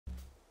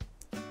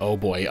Oh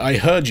boy, I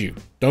heard you.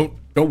 Don't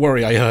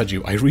worry, I heard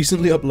you. I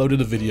recently uploaded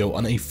a video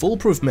on a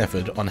foolproof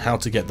method on how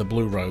to get the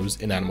blue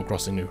rose in Animal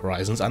Crossing New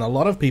Horizons, and a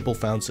lot of people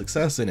found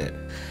success in it.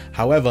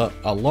 However,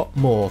 a lot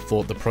more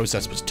thought the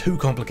process was too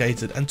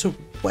complicated and took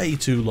way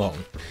too long.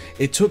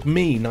 It took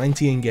me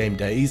 90 in-game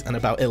days and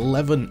about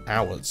 11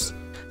 hours.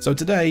 So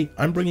today,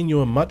 I'm bringing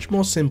you a much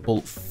more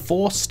simple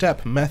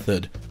 4-step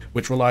method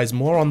which relies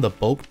more on the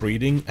bulk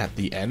breeding at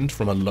the end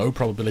from a low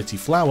probability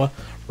flower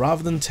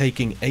rather than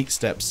taking 8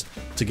 steps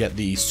to get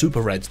the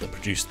super reds that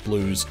produce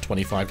blues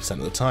 25% of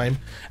the time,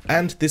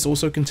 and this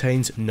also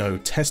contains no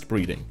test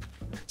breeding.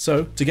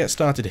 So to get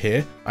started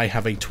here, I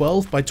have a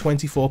 12 by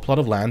 24 plot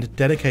of land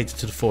dedicated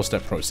to the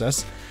 4-step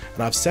process,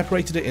 and I've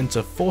separated it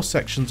into 4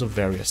 sections of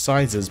various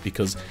sizes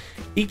because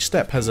each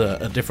step has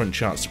a different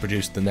chance to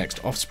produce the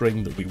next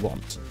offspring that we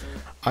want.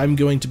 I'm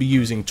going to be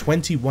using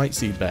 20 white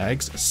seed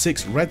bags,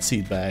 6 red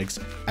seed bags,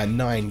 and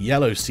 9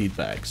 yellow seed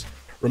bags.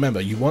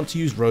 Remember, you want to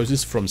use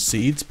roses from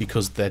seeds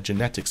because their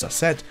genetics are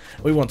set,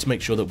 and we want to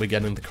make sure that we're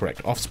getting the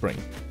correct offspring.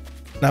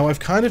 Now I've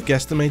kind of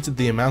guesstimated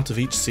the amount of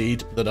each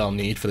seed that I'll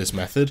need for this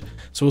method,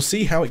 so we'll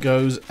see how it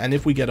goes and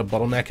if we get a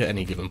bottleneck at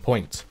any given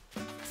point.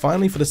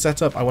 Finally, for the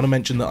setup, I want to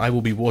mention that I will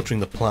be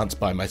watering the plants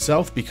by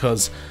myself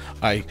because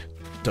I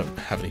don't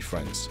have any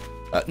friends.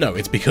 No,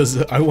 it's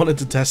because I wanted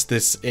to test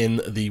this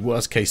in the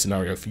worst case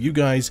scenario for you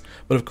guys,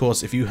 but of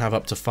course if you have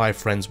up to 5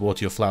 friends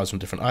water your flowers from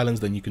different islands,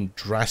 then you can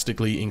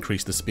drastically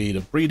increase the speed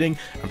of breeding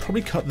and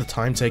probably cut the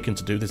time taken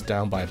to do this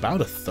down by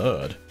about a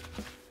third.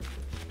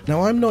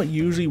 Now I'm not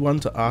usually one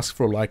to ask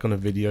for a like on a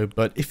video,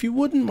 but if you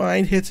wouldn't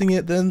mind hitting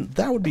it, then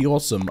that would be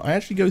awesome. I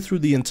actually go through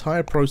the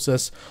entire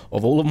process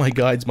of all of my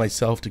guides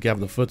myself to gather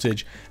the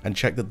footage and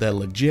check that they're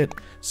legit,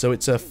 so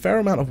it's a fair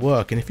amount of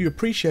work, and if you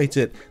appreciate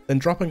it, then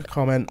dropping a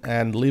comment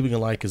and leaving a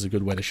like is a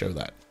good way to show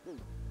that.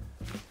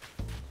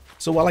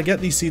 So while I get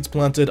these seeds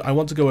planted, I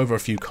want to go over a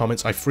few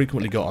comments I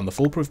frequently got on the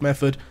foolproof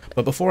method,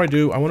 but before I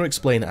do, I want to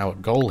explain our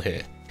goal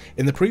here.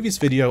 In the previous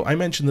video, I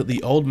mentioned that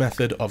the old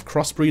method of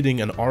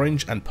crossbreeding an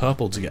orange and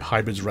purple to get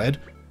hybrids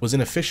red was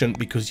inefficient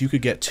because you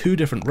could get 2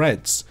 different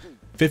reds.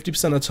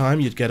 50% of the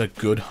time you'd get a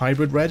good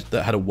hybrid red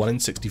that had a 1 in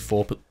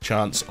 64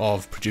 chance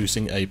of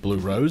producing a blue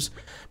rose,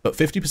 but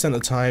 50% of the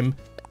time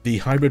the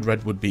hybrid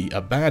red would be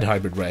a bad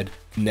hybrid red,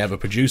 never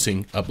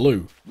producing a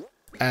blue.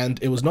 And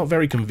it was not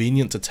very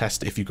convenient to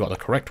test if you got the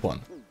correct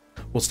one.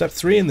 Well, step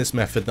 3 in this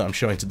method that I'm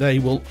showing today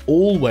will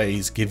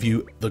always give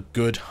you the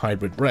good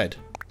hybrid red.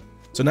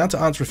 So now to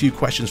answer a few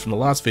questions from the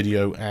last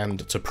video and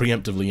to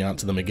preemptively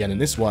answer them again in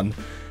this one,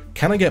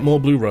 can I get more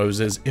blue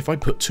roses if I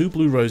put 2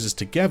 blue roses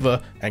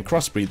together and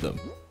crossbreed them?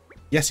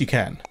 Yes, you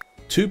can.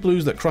 2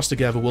 blues that cross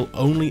together will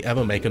only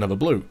ever make another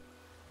blue.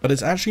 But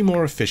it's actually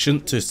more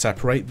efficient to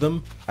separate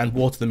them and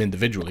water them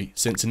individually,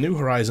 since in New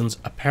Horizons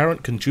a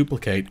parent can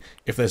duplicate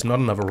if there's not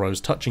another rose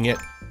touching it,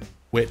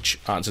 which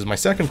answers my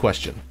second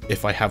question.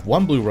 If I have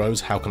 1 blue rose,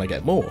 how can I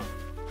get more?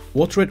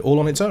 Water it all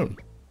on its own.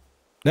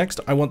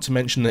 Next, I want to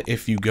mention that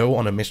if you go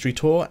on a mystery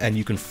tour and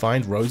you can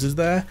find roses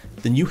there,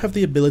 then you have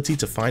the ability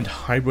to find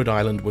Hybrid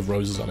Island with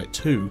roses on it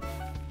too.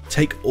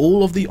 Take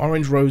all of the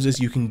orange roses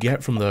you can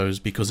get from those,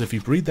 because if you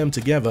breed them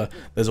together,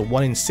 there's a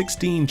 1 in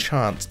 16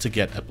 chance to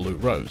get a blue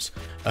rose.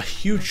 A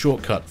huge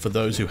shortcut for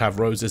those who have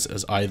roses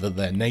as either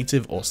their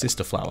native or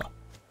sister flower.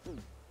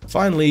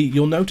 Finally,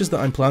 you'll notice that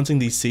I'm planting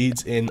these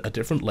seeds in a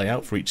different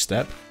layout for each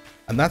step.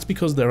 And that's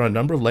because there are a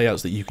number of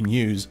layouts that you can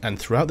use, and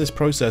throughout this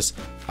process,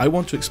 I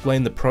want to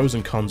explain the pros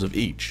and cons of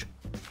each.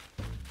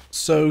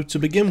 So to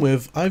begin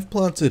with, I've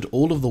planted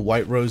all of the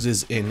white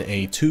roses in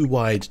a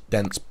 2-wide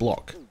dense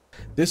block.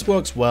 This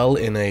works well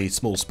in a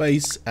small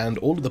space, and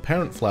all of the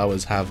parent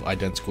flowers have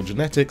identical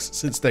genetics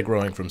since they're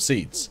growing from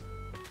seeds.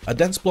 A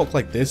dense block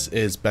like this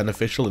is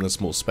beneficial in a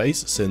small space,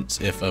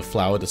 since if a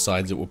flower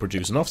decides it will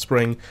produce an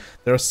offspring,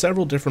 there are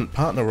several different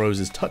partner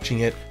roses touching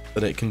it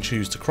that it can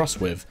choose to cross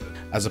with,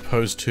 as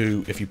opposed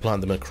to if you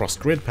plant them in a cross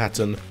grid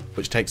pattern,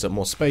 which takes up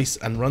more space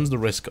and runs the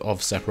risk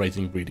of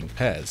separating breeding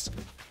pairs.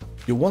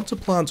 You'll want to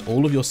plant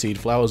all of your seed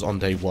flowers on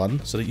day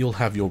 1 so that you'll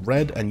have your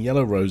red and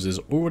yellow roses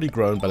already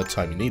grown by the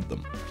time you need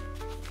them.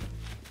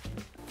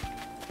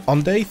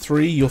 On day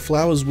 3, your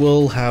flowers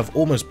will have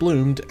almost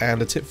bloomed,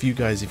 and a tip for you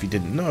guys if you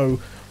didn't know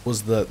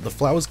was that the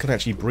flowers can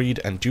actually breed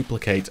and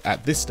duplicate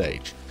at this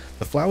stage.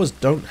 The flowers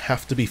don't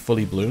have to be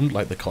fully bloomed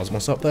like the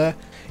cosmos up there.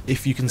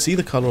 If you can see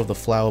the colour of the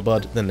flower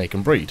bud, then they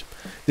can breed.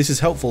 This is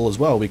helpful as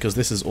well because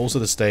this is also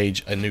the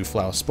stage a new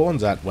flower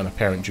spawns at when a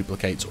parent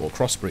duplicates or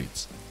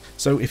crossbreeds.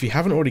 So if you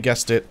haven't already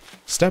guessed it,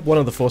 step 1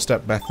 of the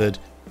 4-step method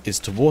is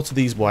to water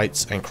these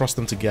whites and cross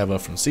them together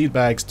from seed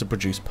bags to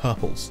produce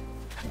purples.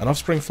 An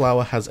offspring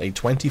flower has a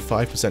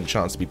 25%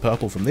 chance to be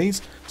purple from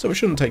these, so it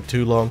shouldn't take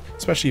too long,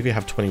 especially if you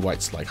have 20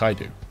 whites like I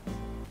do.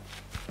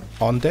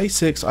 On day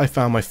 6, I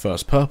found my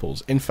first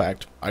purples. In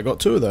fact, I got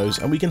 2 of those,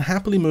 and we can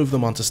happily move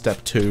them onto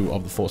step 2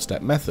 of the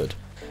 4-step method.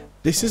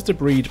 This is to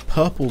breed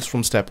purples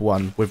from step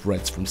 1 with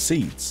reds from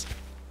seeds.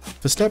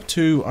 For step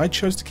 2, I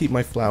chose to keep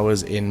my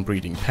flowers in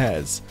breeding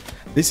pairs.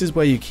 This is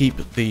where you keep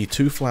the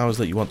 2 flowers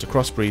that you want to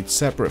crossbreed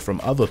separate from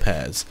other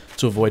pairs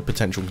to avoid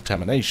potential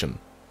contamination.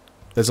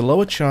 There's a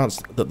lower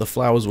chance that the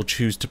flowers will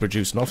choose to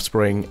produce an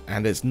offspring,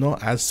 and it's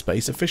not as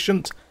space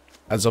efficient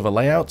as other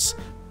layouts,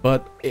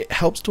 but it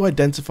helps to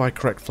identify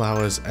correct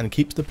flowers and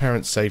keeps the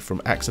parents safe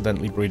from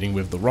accidentally breeding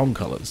with the wrong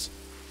colours.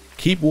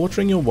 Keep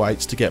watering your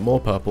whites to get more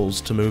purples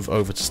to move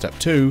over to step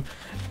 2,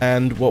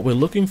 and what we're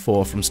looking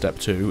for from step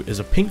 2 is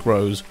a pink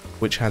rose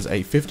which has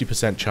a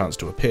 50% chance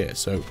to appear,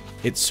 so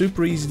it's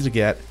super easy to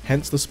get,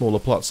 hence the smaller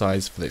plot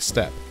size for this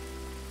step.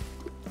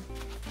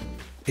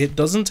 It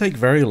doesn't take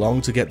very long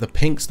to get the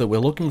pinks that we're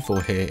looking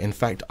for here. In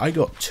fact, I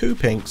got 2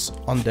 pinks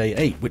on day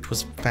 8, which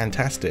was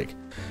fantastic.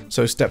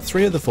 So step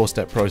 3 of the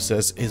 4-step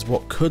process is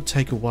what could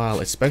take a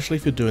while, especially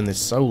if you're doing this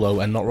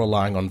solo and not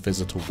relying on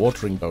visitor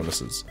watering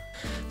bonuses.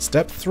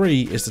 Step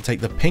 3 is to take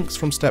the pinks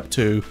from step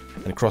 2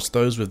 and cross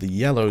those with the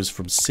yellows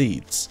from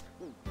seeds.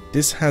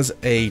 This has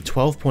a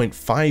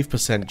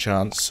 12.5%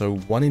 chance, so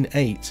 1 in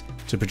 8,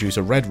 to produce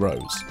a red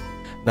rose.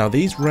 Now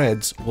these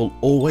reds will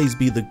always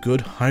be the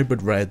good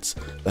hybrid reds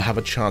that have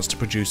a chance to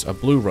produce a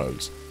blue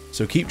rose,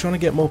 so keep trying to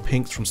get more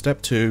pinks from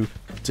step 2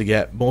 to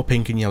get more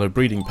pink and yellow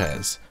breeding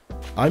pairs.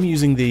 I'm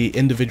using the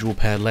individual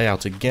pair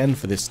layout again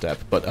for this step,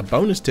 but a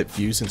bonus tip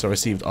for you, since I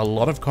received a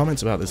lot of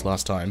comments about this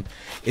last time,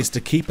 is to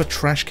keep a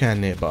trash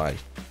can nearby.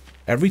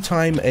 Every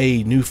time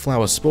a new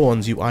flower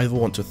spawns, you either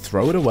want to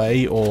throw it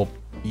away or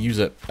use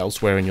it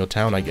elsewhere in your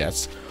town, I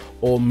guess,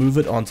 or move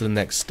it on to the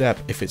next step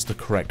if it's the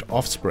correct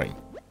offspring.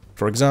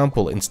 For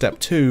example, in step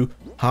 2,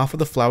 half of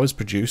the flowers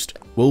produced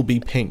will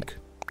be pink,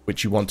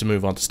 which you want to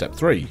move on to step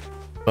 3,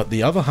 but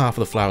the other half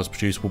of the flowers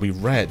produced will be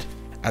red,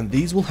 and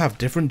these will have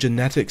different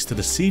genetics to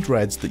the seed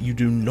reds that you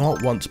do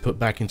not want to put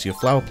back into your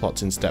flower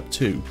plots in step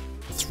 2.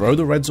 Throw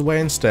the reds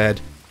away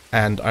instead,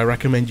 and I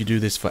recommend you do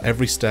this for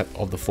every step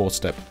of the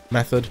 4-step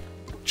method,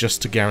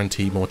 just to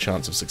guarantee more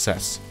chance of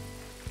success.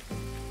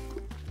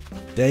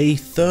 Day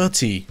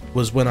 30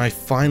 was when I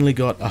finally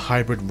got a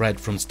hybrid red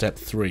from step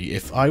 3.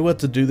 If I were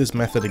to do this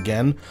method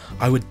again,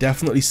 I would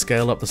definitely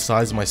scale up the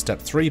size of my step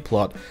 3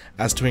 plot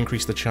as to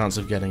increase the chance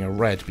of getting a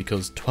red,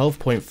 because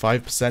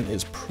 12.5%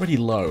 is pretty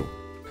low.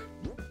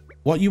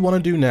 What you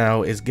want to do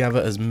now is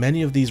gather as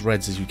many of these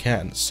reds as you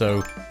can,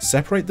 so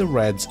separate the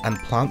reds and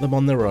plant them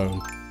on their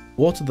own.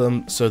 Water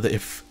them so that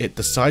if it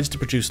decides to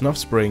produce an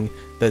offspring,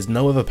 there's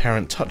no other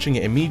parent touching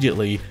it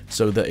immediately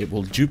so that it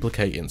will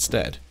duplicate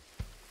instead.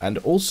 And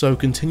also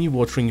continue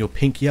watering your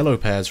pink-yellow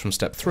pairs from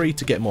step 3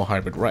 to get more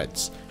hybrid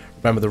reds.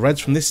 Remember, the reds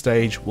from this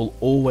stage will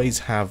always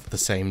have the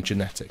same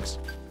genetics.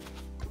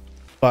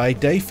 By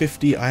day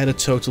 50 I had a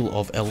total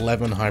of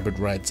 11 hybrid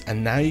reds,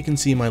 and now you can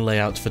see my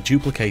layout for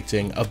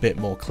duplicating a bit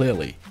more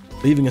clearly,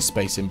 leaving a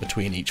space in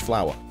between each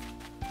flower.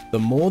 The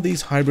more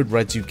these hybrid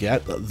reds you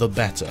get, the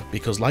better,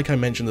 because like I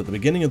mentioned at the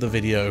beginning of the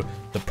video,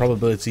 the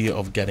probability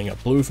of getting a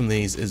blue from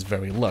these is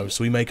very low,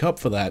 so we make up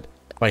for that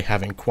by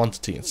having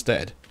quantity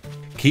instead.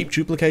 Keep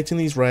duplicating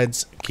these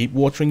reds, keep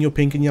watering your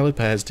pink and yellow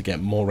pairs to get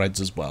more reds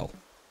as well.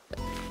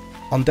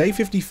 On day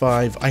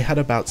 55 I had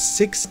about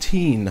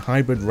 16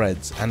 hybrid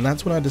reds, and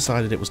that's when I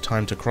decided it was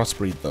time to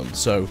crossbreed them.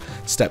 So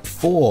step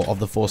 4 of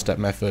the 4-step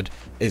method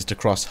is to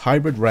cross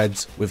hybrid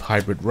reds with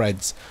hybrid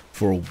reds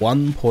for a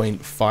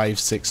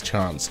 1.56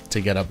 chance to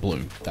get a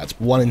blue. That's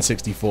 1 in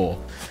 64.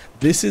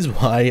 This is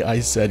why I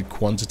said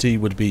quantity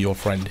would be your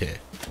friend here.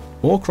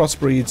 More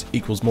crossbreeds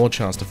equals more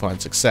chance to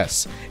find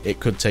success. It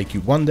could take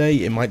you 1 day,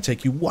 it might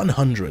take you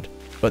 100,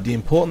 but the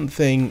important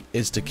thing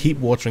is to keep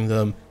watering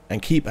them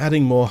and keep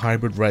adding more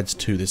hybrid reds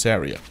to this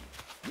area.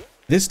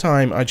 This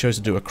time I chose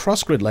to do a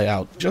cross-grid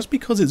layout just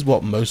because it's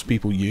what most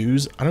people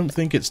use. I don't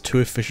think it's too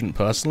efficient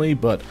personally,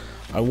 but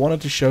I wanted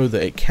to show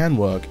that it can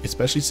work,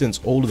 especially since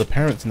all of the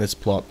parents in this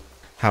plot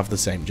have the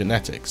same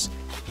genetics.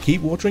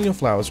 Keep watering your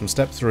flowers from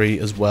step 3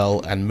 as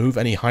well, and move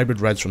any hybrid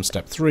reds from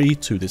step 3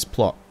 to this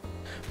plot.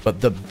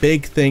 But the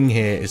big thing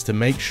here is to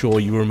make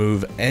sure you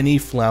remove any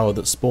flower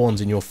that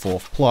spawns in your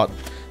 4th plot,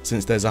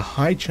 since there's a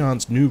high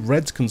chance new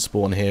reds can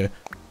spawn here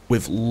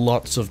with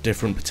lots of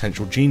different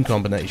potential gene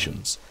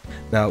combinations.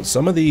 Now,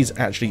 some of these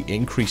actually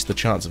increase the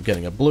chance of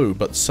getting a blue,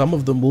 but some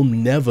of them will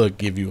never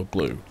give you a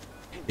blue.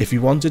 If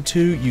you wanted to,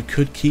 you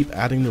could keep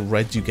adding the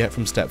reds you get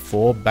from step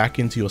 4 back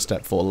into your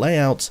step 4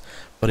 layouts,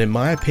 but in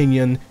my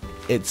opinion,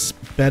 it's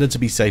better to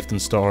be safe than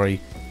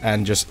sorry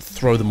and just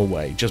throw them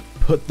away. Just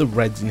put the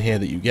reds in here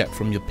that you get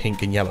from your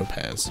pink and yellow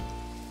pairs.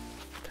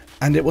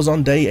 And it was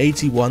on day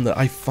 81 that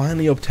I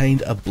finally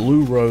obtained a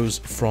blue rose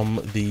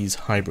from these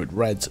hybrid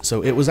reds,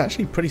 so it was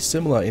actually pretty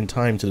similar in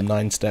time to the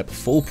 9-step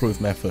foolproof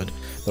method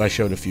that I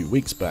showed a few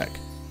weeks back.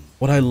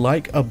 What I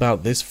like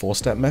about this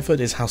 4-step method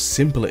is how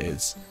simple it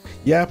is.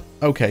 Yeah,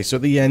 okay, so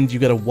at the end you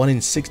get a 1 in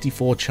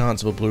 64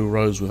 chance of a blue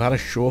rose without a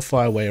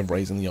surefire way of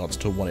raising the odds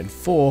to 1 in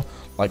 4,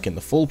 like in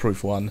the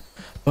foolproof one,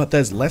 but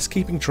there's less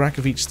keeping track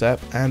of each step,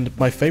 and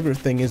my favourite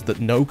thing is that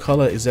no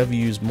colour is ever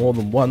used more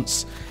than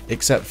once,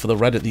 except for the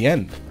red at the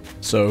end.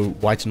 So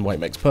white and white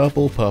makes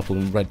purple, purple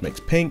and red makes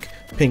pink,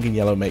 pink and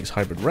yellow makes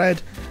hybrid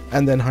red,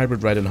 and then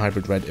hybrid red and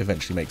hybrid red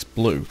eventually makes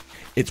blue.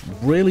 It's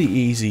really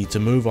easy to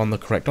move on the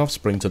correct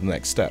offspring to the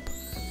next step.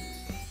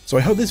 So I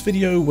hope this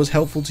video was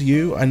helpful to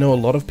you. I know a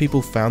lot of people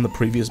found the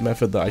previous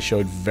method that I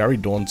showed very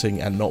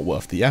daunting and not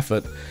worth the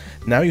effort.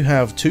 Now you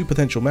have two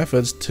potential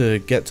methods to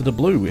get to the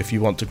blue if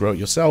you want to grow it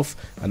yourself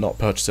and not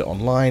purchase it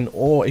online,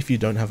 or if you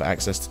don't have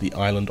access to the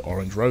island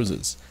orange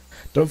roses.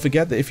 Don't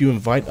forget that if you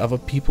invite other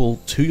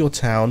people to your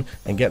town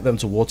and get them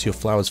to water your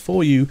flowers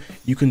for you,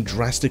 you can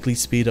drastically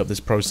speed up this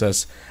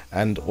process,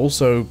 and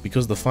also,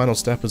 because the final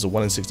step is a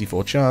 1 in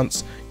 64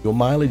 chance, your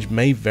mileage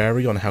may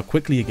vary on how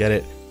quickly you get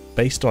it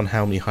based on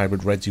how many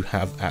hybrid reds you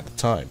have at the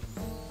time.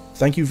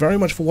 Thank you very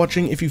much for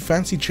watching. If you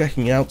fancy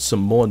checking out some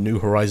more New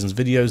Horizons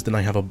videos, then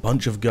I have a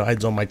bunch of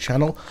guides on my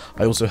channel.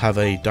 I also have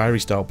a diary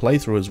style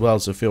playthrough as well,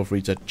 so feel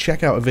free to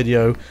check out a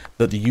video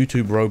that the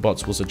YouTube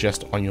robots will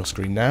suggest on your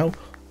screen now,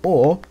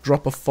 or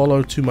drop a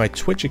follow to my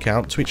Twitch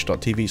account,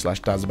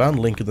 twitch.tv/Dazzabound,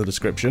 link in the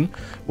description,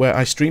 where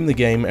I stream the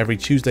game every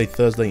Tuesday,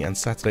 Thursday and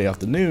Saturday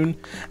afternoon,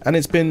 and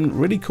it's been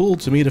really cool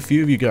to meet a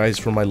few of you guys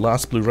from my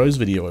last Blue Rose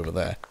video over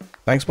there.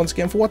 Thanks once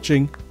again for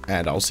watching,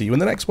 and I'll see you in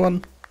the next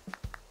one.